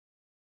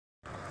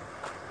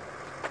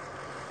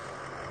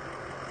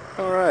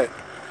Alright.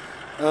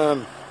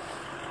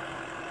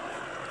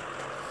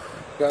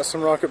 Got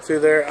some rock up through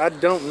there. I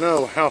don't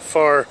know how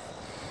far,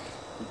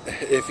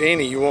 if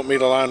any, you want me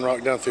to line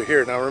rock down through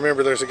here. Now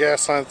remember, there's a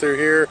gas line through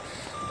here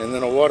and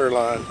then a water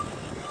line.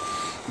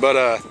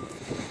 But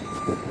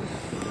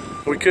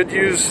we could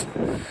use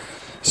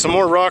some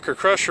more rock or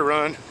crusher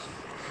run.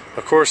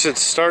 Of course,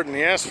 it's starting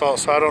the asphalt,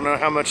 so I don't know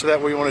how much of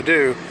that we want to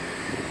do.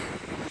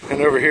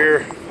 And over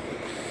here,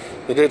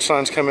 the ditch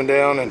line's coming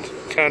down and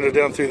kind of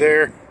down through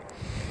there.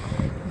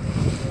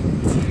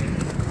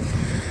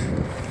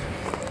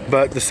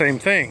 But the same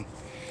thing.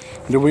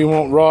 Do we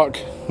want rock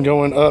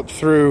going up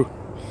through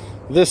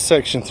this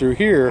section through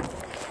here,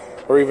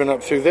 or even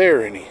up through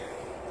there any?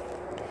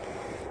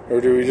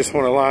 Or do we just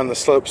want to line the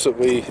slopes that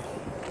we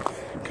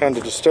kind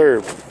of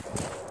disturbed?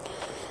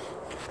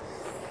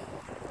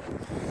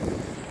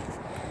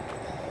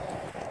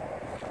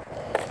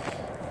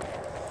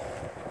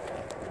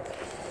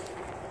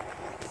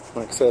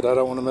 Like I said, I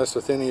don't want to mess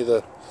with any of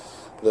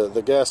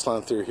the gas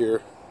line through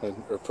here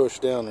or push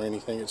down or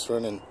anything. It's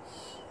running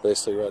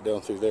basically right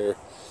down through there.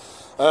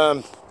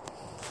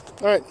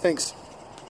 Alright, thanks.